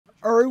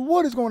Alright,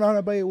 what is going on,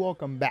 everybody?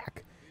 Welcome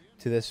back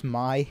to this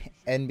My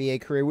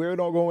NBA career. We're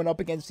going up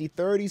against the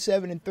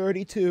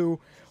 37-32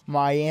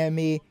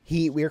 Miami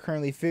Heat. We are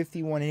currently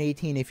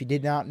 51-18. If you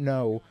did not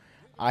know,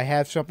 I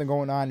have something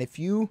going on. If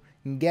you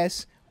can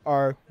guess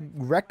our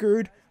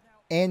record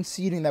and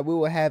seeding that we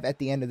will have at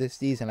the end of this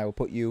season, I will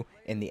put you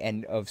in the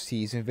end of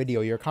season video,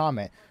 your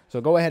comment.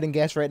 So go ahead and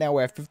guess right now.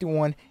 We're at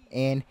 51-18,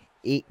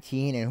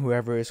 and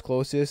whoever is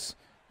closest,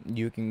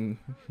 you're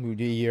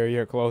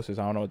closest.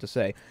 I don't know what to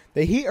say.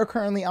 The Heat are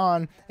currently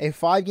on a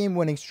 5-game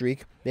winning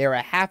streak. They are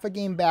a half a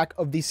game back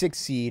of the 6th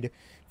seed,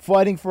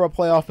 fighting for a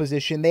playoff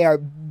position. They are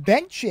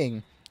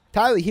benching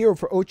Tyler Hero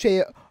for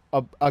Ochai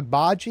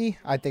Agbaji.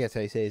 I think that's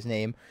how you say his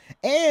name.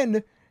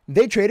 And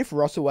they traded for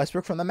Russell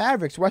Westbrook from the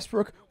Mavericks.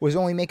 Westbrook was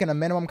only making a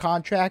minimum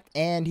contract,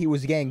 and he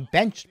was getting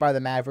benched by the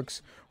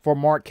Mavericks for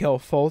Markelle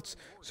Fultz.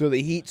 So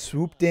the Heat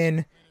swooped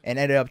in and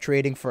ended up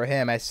trading for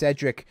him, as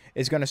Cedric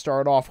is going to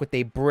start off with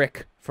a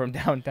brick from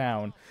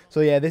downtown. So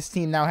yeah, this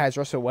team now has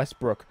Russell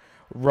Westbrook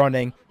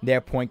running their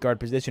point guard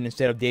position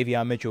instead of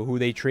Davion Mitchell, who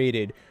they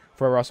traded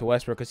for Russell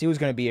Westbrook because he was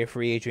going to be a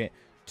free agent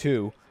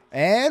too.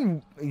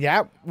 And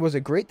that was a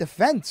great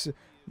defense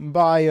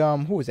by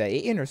who was that,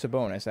 Ayton or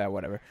Sabonis?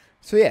 Whatever.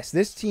 So yes,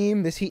 this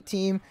Heat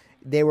team,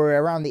 they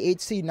were around the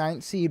 8th seed,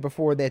 9th seed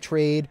before their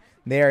trade.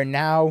 They are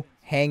now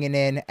hanging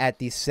in at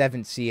the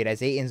 7th seed,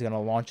 as Ayton's going to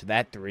launch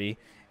that 3,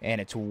 and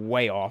it's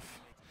way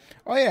off.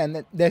 Oh yeah,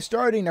 and they're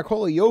starting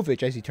Nikola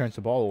Jovic, as he turns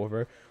the ball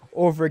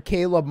over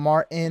Caleb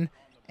Martin,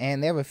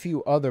 and they have a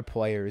few other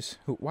players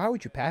who. Why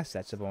would you pass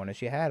that,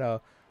 Sabonis? You had a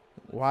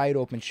wide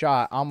open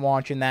shot. I'm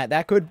launching that.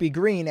 That could be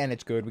green, and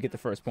it's good. We get the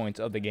first points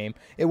of the game.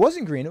 It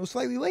wasn't green. It was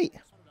slightly late.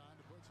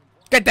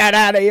 Get that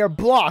out of here.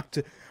 Blocked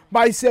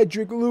by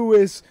Cedric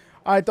Lewis.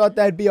 I thought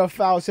that'd be a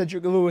foul.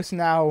 Cedric Lewis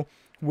now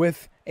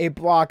with a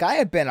block. I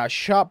have been a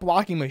shot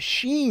blocking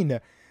machine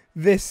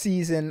this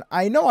season.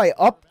 I know I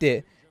upped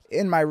it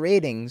in my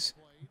ratings,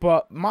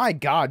 but my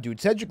God, dude,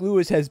 Cedric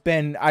Lewis has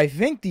been, I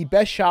think, the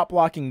best shot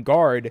blocking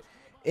guard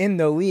in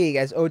the league,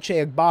 as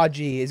Ochai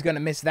Agbaji is going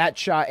to miss that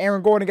shot.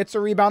 Aaron Gordon gets the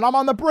rebound. I'm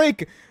on the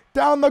break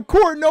down the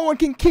court. No one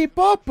can keep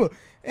up,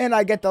 and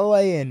I get the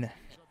lay-in.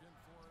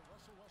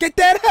 Get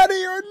that out of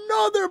here.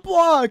 Another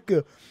block.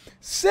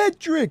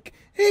 Cedric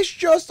is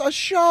just a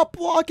shot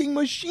blocking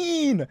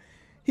machine.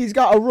 He's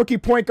got a rookie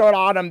point guard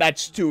on him.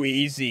 That's too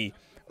easy.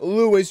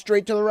 Lewis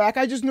straight to the rack.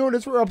 I just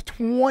noticed we're up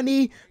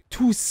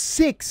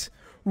 20-6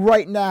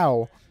 right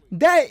now.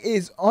 That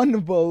is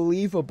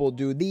unbelievable,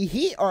 dude. The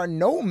Heat are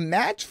no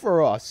match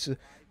for us.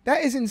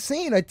 That is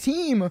insane. A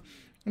team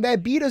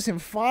that beat us in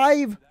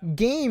 5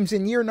 games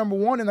in year number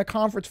 1 in the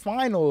conference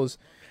finals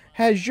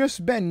has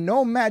just been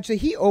no match. The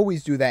Heat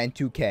always do that in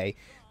 2K.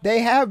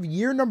 They have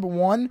year number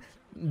 1,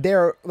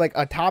 they're like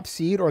a top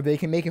seed, or they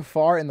can make it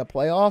far in the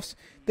playoffs.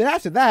 Then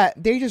after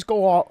that, they just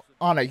go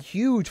on a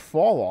huge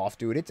fall off,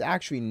 dude. It's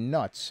actually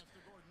nuts.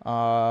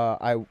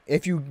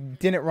 If you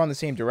didn't run the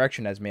same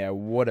direction as me, I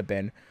would have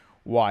been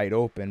wide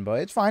open,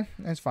 but it's fine.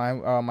 It's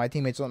fine. My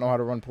teammates don't know how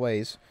to run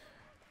plays.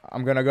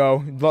 I'm gonna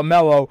go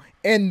LaMelo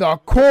in the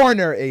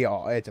corner.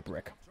 Oh, it's a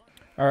brick.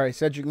 All right,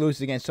 Cedric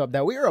Lewis against sub.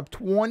 Now we are up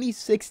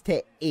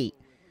 26-8.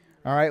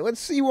 All right,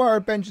 let's see what our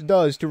bench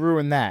does to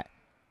ruin that.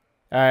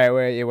 All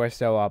right, we're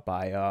still up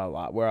by a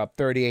lot. We're up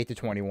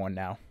 38-21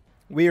 now.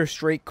 We are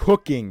straight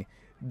cooking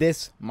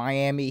this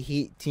Miami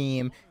Heat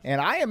team,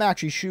 and I am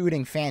actually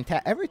shooting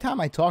fantastic. Every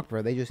time I talk,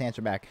 bro, they just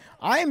answer back.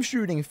 I am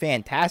shooting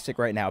fantastic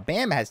right now.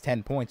 Bam has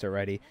 10 points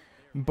already.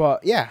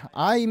 But yeah,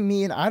 I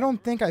mean, I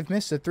don't think I've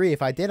missed a 3.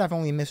 If I did, I've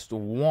only missed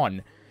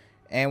 1.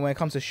 And when it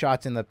comes to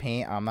shots in the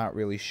paint, I'm not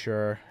really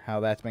sure how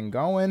that's been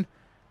going.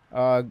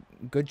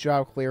 Good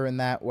job clearing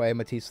that way,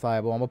 Matisse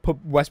Thybulle. I'm going to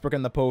put Westbrook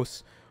in the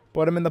post.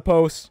 Put him in the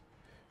post.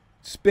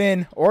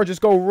 Spin, or just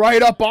go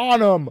right up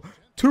on him.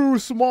 Too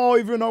small,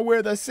 even though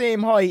we're the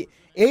same height.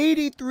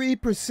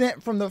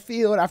 83% from the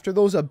field after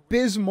those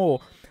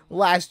abysmal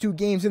last 2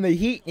 games, in the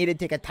Heat need to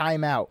take a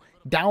timeout.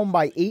 Down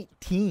by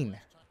 18.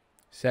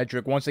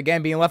 Cedric once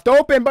again being left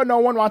open, but no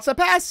one wants to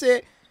pass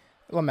it.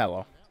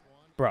 LaMelo.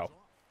 Bro,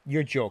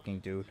 you're joking,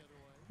 dude.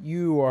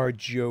 You are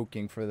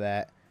joking for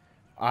that.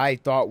 I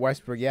thought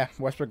Westbrook, yeah,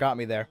 Westbrook got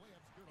me there.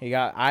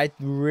 I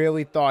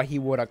really thought he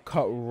would have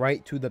cut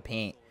right to the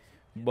paint,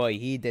 but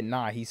he did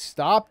not. He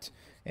stopped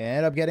and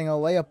ended up getting a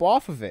layup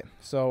off of it.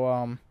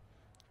 So,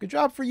 good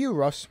job for you,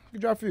 Russ.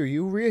 Good job for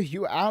you.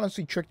 You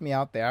honestly tricked me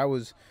out there. I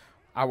was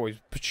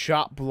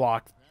shot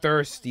block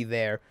thirsty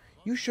there.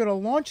 You should have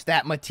launched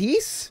that,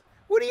 Matisse.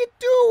 What are you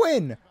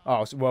doing?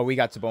 Oh, well, we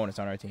got Sabonis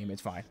on our team.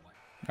 It's fine.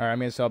 All right, I'm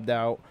gonna sub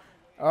out.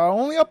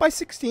 Only up by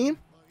 16.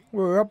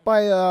 We're up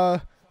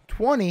by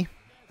 20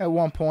 at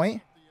one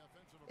point.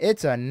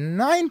 It's a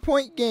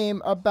 9-point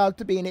game, about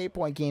to be an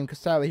 8-point game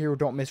because Tyler Hero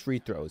don't miss free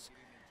throws.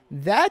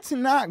 That's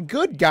not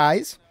good,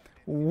 guys.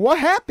 What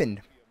happened?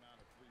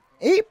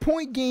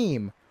 8-point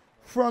game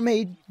from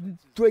a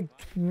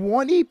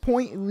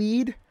 20-point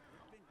lead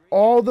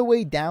all the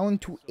way down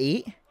to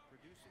 8.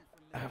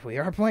 We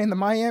are playing the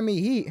Miami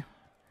Heat.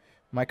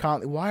 Mike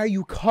Conley, why are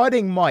you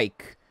cutting,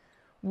 Mike?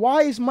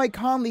 Why is Mike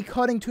Conley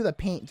cutting to the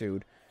paint,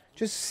 dude?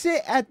 Just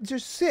sit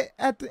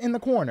in the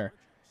corner,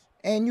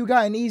 and you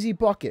got an easy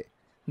bucket.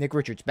 Nick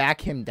Richards,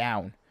 back him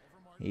down.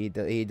 He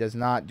does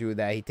not do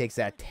that. He takes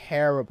that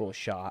terrible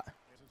shot.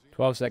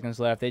 12 seconds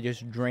left. They're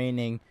just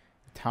draining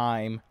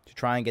time to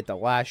try and get the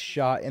last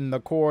shot in the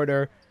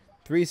quarter.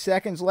 3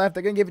 seconds left.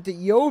 They're going to give it to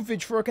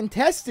Jovic for a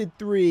contested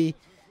three.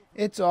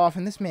 It's off,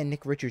 and this man,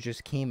 Nick Richards,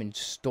 just came and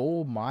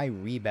stole my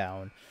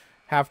rebound.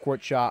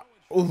 Half-court shot.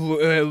 Ooh,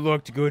 it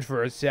looked good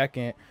for a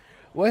second.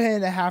 We're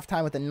heading to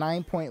halftime with a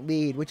 9-point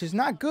lead, which is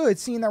not good,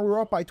 seeing that we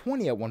were up by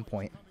 20 at one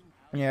point.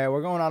 Yeah,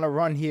 we're going on a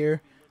run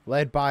here,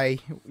 led by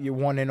your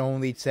one and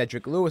only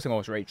Cedric Lewis, and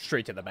goes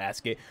straight to the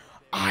basket.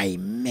 I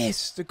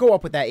missed. Go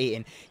up with that,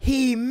 Ayton.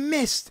 He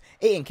missed.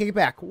 Ayton, kick it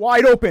back.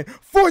 Wide open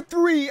for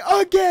three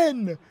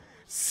again.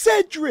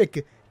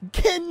 Cedric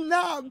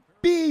cannot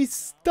be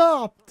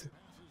stopped.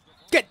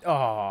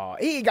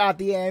 He got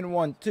the and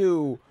one,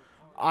 too.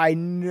 I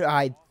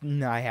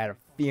had a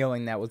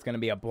feeling that was going to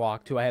be a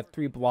block, too. I have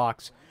 3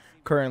 blocks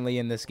currently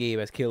in this game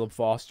as Caleb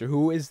Foster,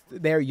 who is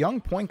their young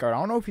point guard. I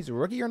don't know if he's a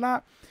rookie or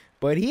not,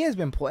 but he has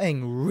been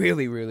playing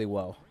really, really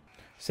well.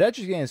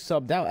 Cedric's getting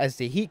subbed out as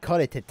the Heat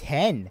cut it to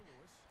 10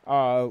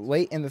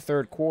 late in the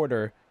third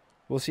quarter.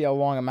 We'll see how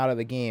long I'm out of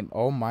the game.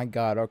 Oh, my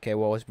God. Okay,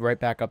 well, it's right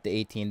back up to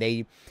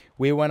 18.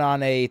 We went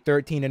on a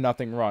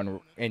 13-0 run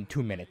in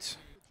 2 minutes.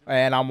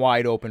 And I'm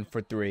wide open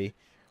for 3.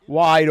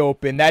 Wide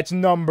open. That's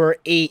number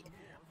 8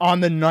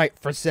 on the night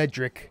for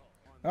Cedric.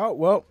 Oh,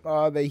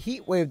 well, the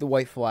Heat waved the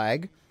white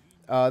flag.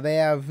 They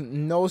have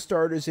no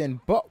starters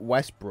in but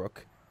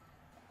Westbrook.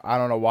 I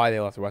don't know why they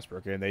left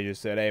Westbrook in. They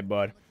just said, hey,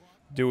 bud,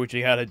 do what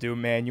you got to do,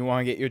 man. You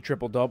want to get your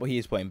triple-double?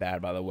 He's playing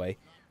bad, by the way.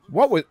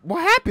 What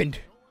happened?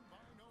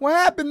 What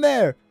happened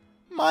there?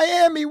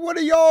 Miami, what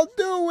are y'all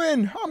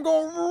doing? I'm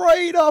going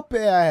right up.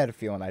 I had a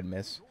feeling I'd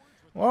miss.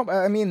 Well,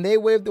 I mean, they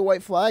waved the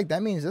white flag.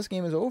 That means this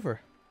game is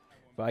over.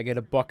 If I get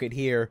a bucket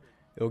here,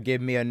 it'll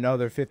give me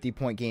another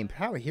 50-point game.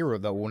 Power Hero,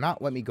 though, will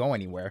not let me go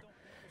anywhere.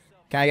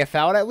 Can I get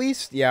fouled at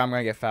least? Yeah, I'm going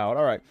to get fouled.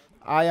 All right.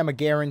 I am a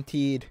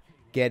guaranteed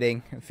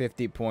getting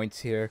 50 points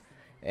here.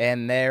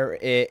 And there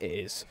it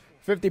is.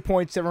 50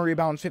 points, 7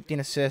 rebounds, 15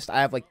 assists.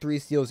 I have like 3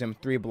 steals and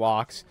 3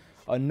 blocks.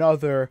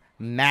 Another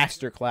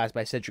masterclass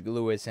by Cedric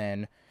Lewis.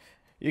 And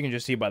you can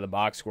just see by the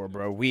box score,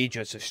 bro. We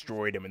just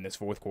destroyed him in this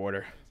fourth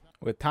quarter.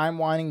 With time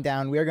winding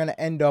down, we are going to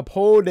end up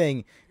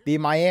holding the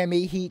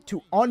Miami Heat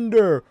to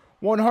under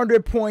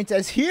 100 points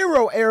as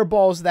Hero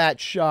airballs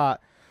that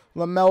shot.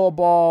 LaMelo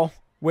Ball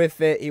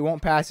with it. He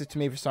won't pass it to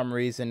me for some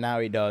reason. Now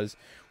he does.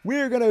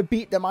 We're going to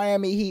beat the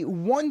Miami Heat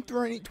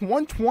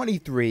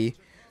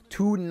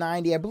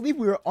 123-290. I believe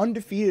we were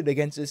undefeated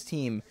against this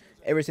team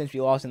ever since we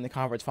lost in the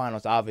conference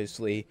finals,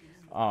 obviously,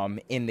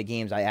 in the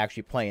games I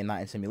actually play and not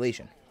in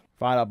simulation.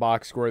 Final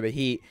box score, the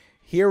Heat.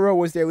 Hero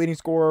was their leading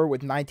scorer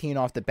with 19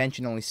 off the bench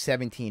in only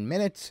 17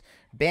 minutes.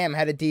 Bam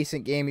had a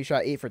decent game. He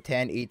shot 8 for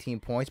 10, 18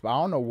 points, but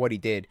I don't know what he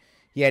did.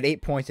 He had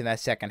 8 points in that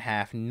second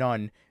half,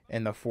 none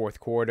in the fourth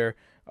quarter.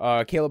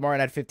 Caleb Martin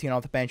had 15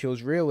 off the bench. It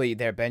was really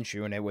their bench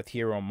unit with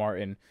Hero and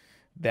Martin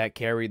that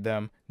carried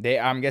them.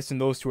 I'm guessing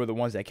those two are the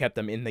ones that kept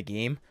them in the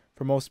game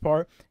for most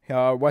part.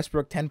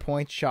 Westbrook, 10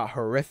 points, shot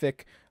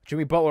horrific.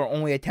 Jimmy Butler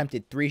only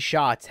attempted 3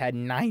 shots, had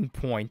 9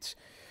 points.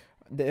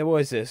 What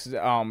was this?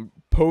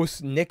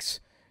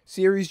 Post-Knicks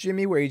series,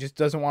 Jimmy, where he just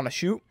doesn't want to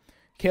shoot.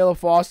 Caleb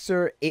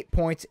Foster, 8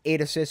 points,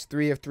 8 assists,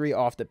 3 of 3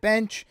 off the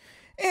bench.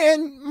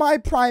 And my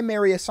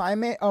primary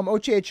assignment,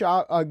 Ochai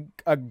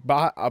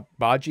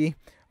Agbaji,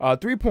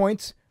 3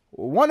 points,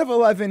 1 of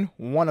 11,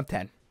 1 of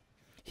 10.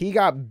 He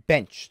got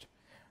benched.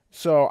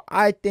 So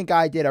I think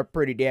I did a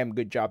pretty damn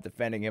good job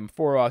defending him.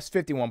 For us,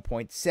 51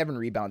 points, 7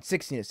 rebounds,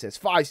 16 assists,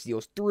 5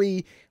 steals,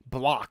 3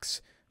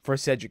 blocks for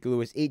Cedric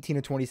Lewis. 18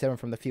 of 27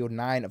 from the field,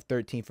 9 of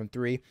 13 from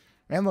 3.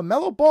 And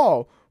LaMelo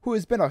Ball, who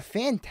has been a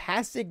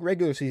fantastic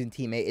regular season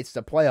teammate, it's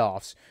the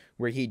playoffs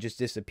where he just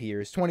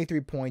disappears. 23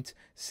 points,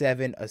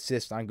 7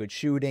 assists on good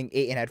shooting.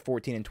 Ayton had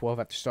 14 and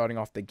 12 after starting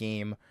off the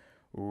game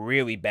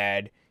really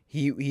bad.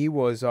 He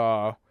was,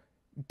 I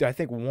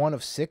think, 1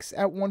 of 6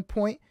 at one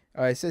point.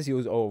 It says he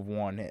was 0 of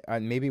 1.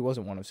 Maybe he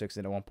wasn't 1 of 6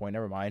 at one point.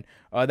 Never mind.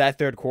 That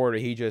third quarter,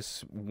 he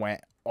just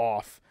went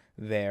off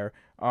there.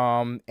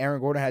 Aaron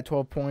Gordon had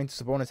 12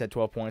 points. Sabonis had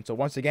 12 points. So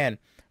once again,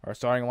 our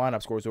starting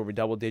lineup scores over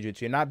double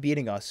digits. You're not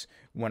beating us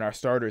when our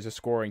starters are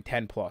scoring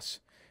 10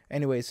 plus.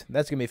 Anyways,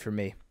 that's going to be it for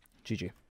me. GG.